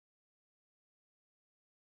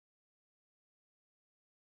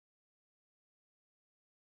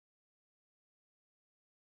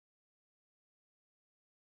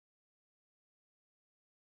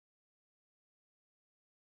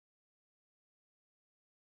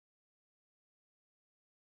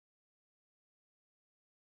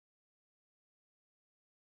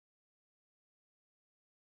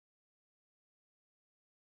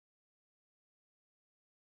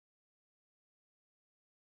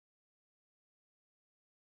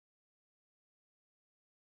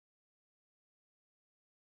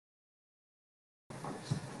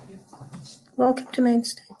Welcome to main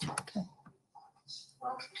stage. Okay.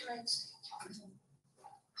 Welcome to main stage.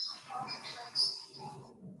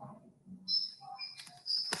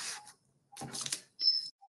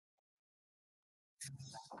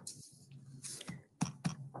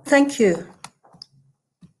 Thank you.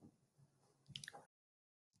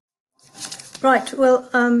 Right, well,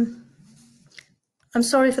 I'm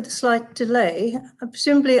sorry for the slight delay.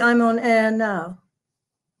 Presumably I'm on air now.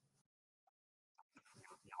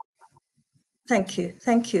 Thank you,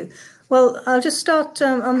 thank you. Well, I'll just start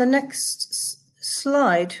on the next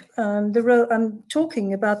slide. I'm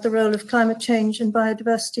talking about the role of climate change and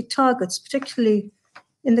biodiversity targets, particularly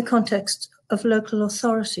in the context of local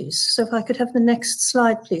authorities. So if I could have the next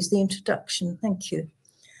slide, please, the introduction. Thank you.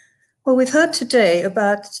 Well, we've heard today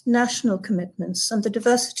about national commitments and the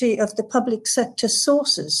diversity of the public sector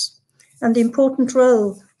sources and the important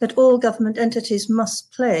role that all government entities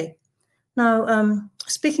must play. Now,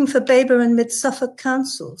 speaking for Baber and Mid Suffolk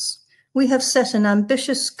councils, we have set an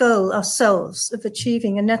ambitious goal ourselves of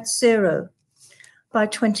achieving a net zero by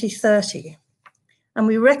 2030. And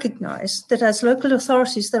we recognise that as local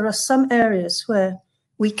authorities, there are some areas where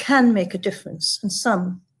we can make a difference and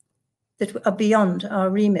some that are beyond our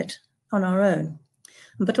remit on our own.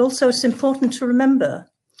 But also it's important to remember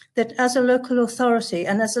that as a local authority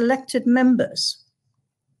and as elected members,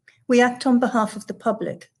 we act on behalf of the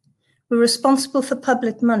public. We're responsible for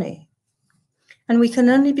public money, and we can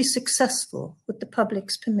only be successful with the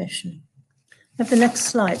public's permission. Have the next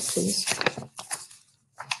slide, please.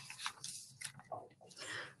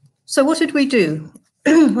 So what did we do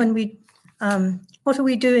what are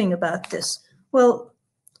we doing about this? Well,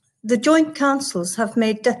 the joint councils have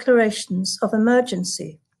made declarations of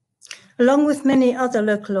emergency. Along with many other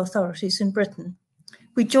local authorities in Britain,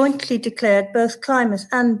 we jointly declared both climate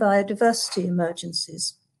and biodiversity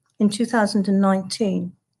emergencies in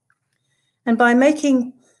 2019. And by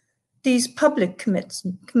making these public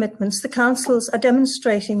commitments, the councils are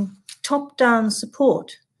demonstrating top-down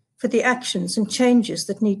support for the actions and changes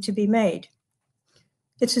that need to be made.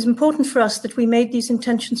 It is important for us that we made these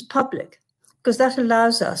intentions public, because that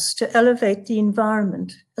allows us to elevate the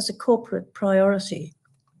environment as a corporate priority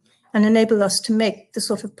and enable us to make the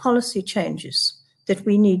sort of policy changes that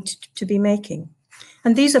we need to be making.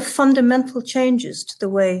 And these are fundamental changes to the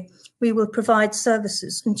way we will provide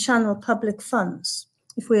services and channel public funds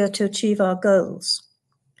if we are to achieve our goals.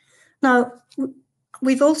 Now,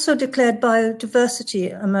 we've also declared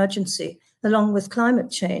biodiversity emergency along with climate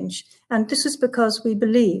change, and this is because we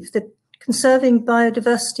believe that conserving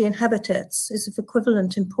biodiversity and habitats is of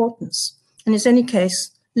equivalent importance and is in any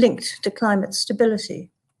case linked to climate stability.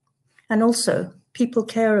 And also, people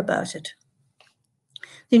care about it.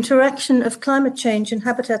 The interaction of climate change and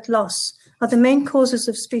habitat loss are the main causes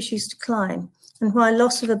of species decline, and while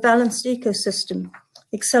loss of a balanced ecosystem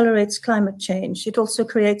accelerates climate change, it also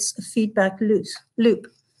creates a feedback loop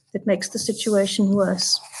that makes the situation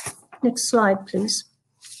worse. Next slide, please.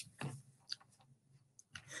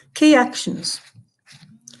 Key actions.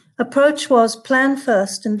 Approach was plan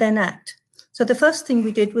first and then act. So the first thing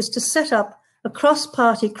we did was to set up a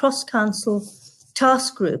cross-party, cross-council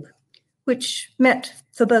task group, which met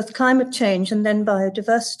for both climate change and then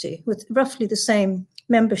biodiversity with roughly the same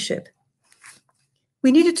membership.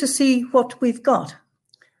 We needed to see what we've got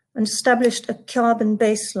and established a carbon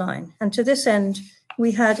baseline. And to this end,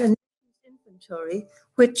 we had an inventory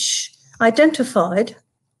which identified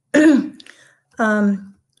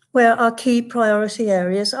where our key priority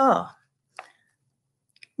areas are.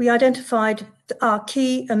 We identified our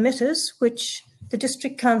key emitters, which the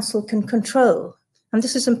district council can control. And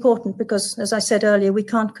this is important because, as I said earlier, we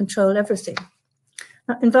can't control everything.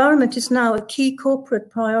 Now, environment is now a key corporate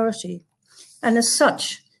priority. And as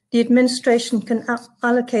such, the administration can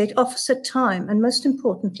allocate officer time and, most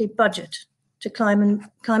importantly, budget to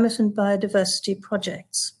climate and biodiversity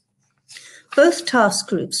projects. Both task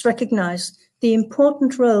groups recognize the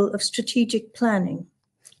important role of strategic planning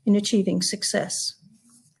in achieving success.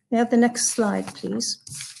 May I have the next slide, please?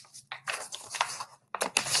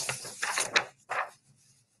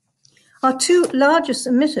 Our two largest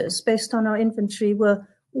emitters based on our inventory were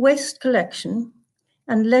waste collection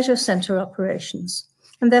and leisure centre operations.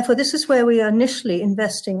 And therefore, this is where we are initially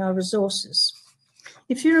investing our resources.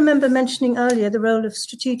 If you remember mentioning earlier the role of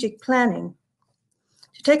strategic planning,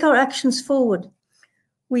 to take our actions forward,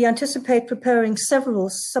 we anticipate preparing several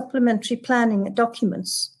supplementary planning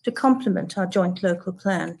documents to complement our joint local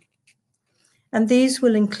plan. And these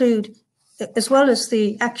will include, as well as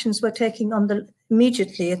the actions we're taking on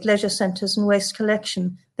immediately at leisure centres and waste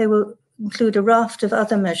collection, they will include a raft of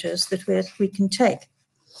other measures that we can take.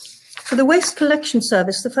 For the waste collection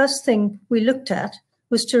service, the first thing we looked at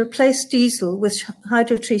was to replace diesel with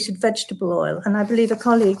hydrotreated vegetable oil, and I believe a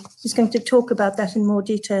colleague is going to talk about that in more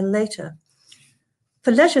detail later.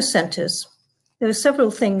 For leisure centres, there are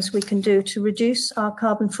several things we can do to reduce our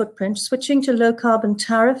carbon footprint, switching to low-carbon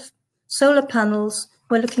tariff, solar panels.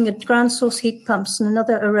 We're looking at ground source heat pumps and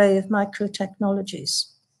another array of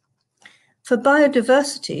micro-technologies. For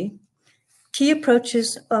biodiversity, key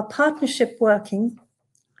approaches are partnership working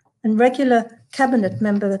and regular cabinet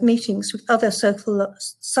member meetings with other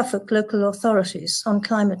Suffolk local authorities on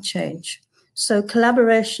climate change. So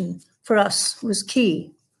collaboration for us was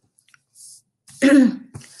key. May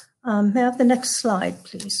I have the next slide,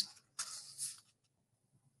 please?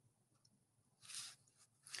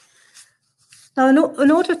 Now,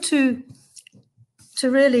 in order to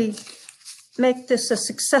really make this a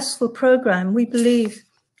successful program, we believe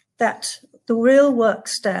that the real work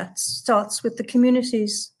starts with the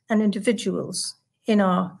communities and individuals in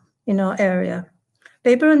our area.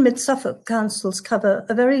 Baber and Mid Suffolk councils cover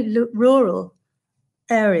a very rural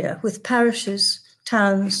area with parishes,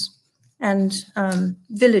 towns, and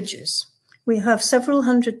villages. We have several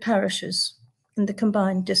hundred parishes in the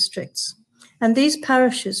combined districts. And these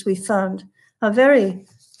parishes, we found, are very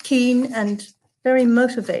keen and very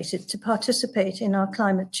motivated to participate in our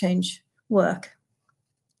climate change work.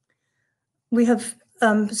 We have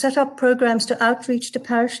set up programs to outreach to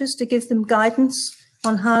parishes to give them guidance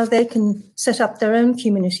on how they can set up their own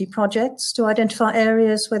community projects, to identify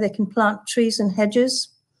areas where they can plant trees and hedges,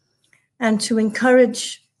 and to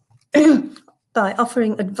encourage by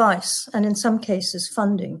offering advice and, in some cases,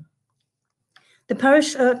 funding. The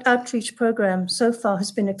parish outreach program so far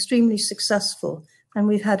has been extremely successful, and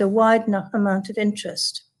we've had a wide amount of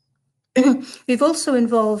interest. We've also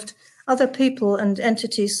involved other people and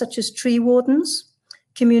entities such as tree wardens,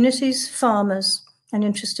 communities, farmers, and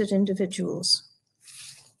interested individuals.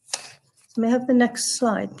 May I have the next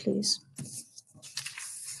slide, please?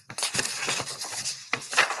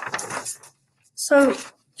 So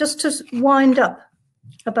just to wind up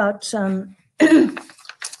about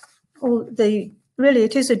really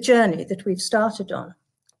it is a journey that we've started on.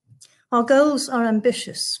 Our goals are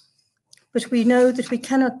ambitious, but we know that we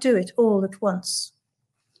cannot do it all at once.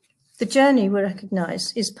 The journey, we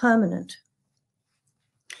recognize, is permanent.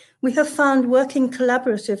 We have found working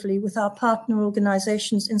collaboratively with our partner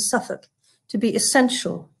organizations in Suffolk to be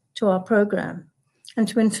essential to our program and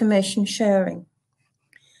to information sharing.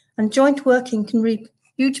 And joint working can reap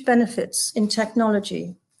huge benefits in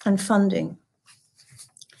technology and funding.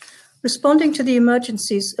 Responding to the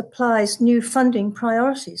emergencies applies new funding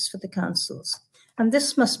priorities for the councils, and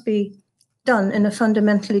this must be done in a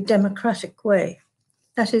fundamentally democratic way,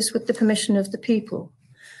 that is, with the permission of the people.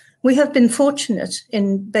 We have been fortunate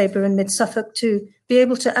in Baber and Mid Suffolk to be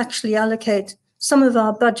able to actually allocate some of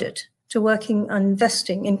our budget to working on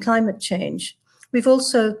investing in climate change. We've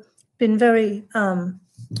also been very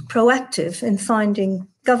proactive in finding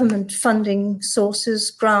government funding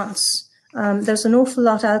sources, grants. There's an awful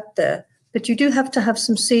lot out there, but you do have to have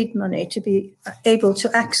some seed money to be able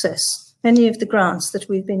to access many of the grants that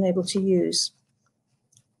we've been able to use.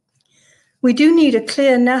 We do need a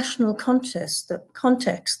clear national context,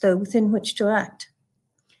 though, within which to act.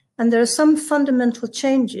 And there are some fundamental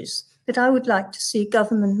changes that I would like to see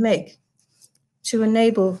government make to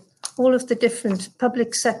enable all of the different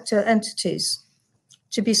public sector entities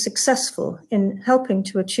to be successful in helping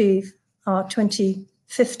to achieve our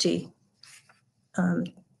 2050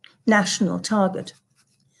 national target.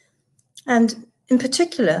 And in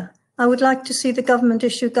particular, I would like to see the government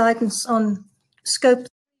issue guidance on scope 3 emissions.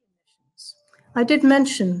 I did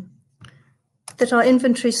mention that our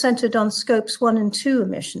inventory centred on scopes 1 and 2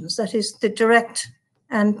 emissions, that is the direct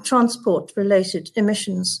and transport-related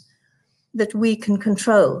emissions that we can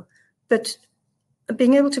control. But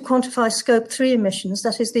being able to quantify scope 3 emissions,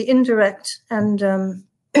 that is the indirect and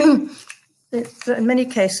in many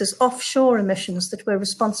cases offshore emissions that we're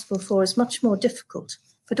responsible for, is much more difficult,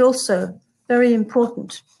 but also very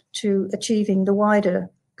important to achieving the wider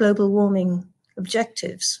global warming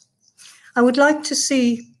objectives. I would like to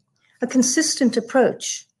see a consistent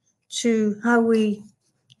approach to how we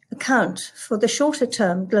account for the shorter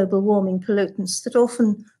term global warming pollutants that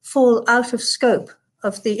often fall out of scope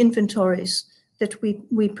of the inventories that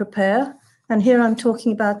we prepare. And here I'm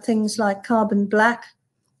talking about things like carbon black,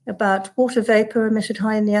 about water vapor emitted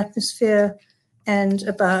high in the atmosphere, and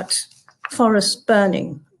about forest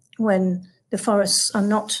burning when the forests are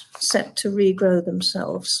not set to regrow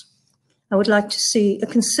themselves. I would like to see a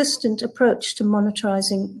consistent approach to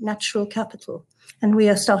monetizing natural capital, and we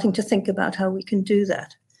are starting to think about how we can do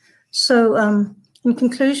that. So In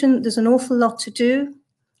conclusion, there's an awful lot to do,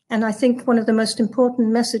 and I think one of the most important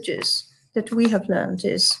messages that we have learned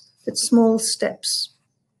is that small steps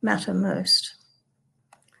matter most.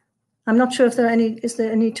 I'm not sure if is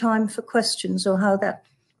there any time for questions or how that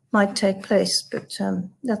might take place, but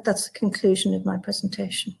that's the conclusion of my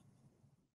presentation.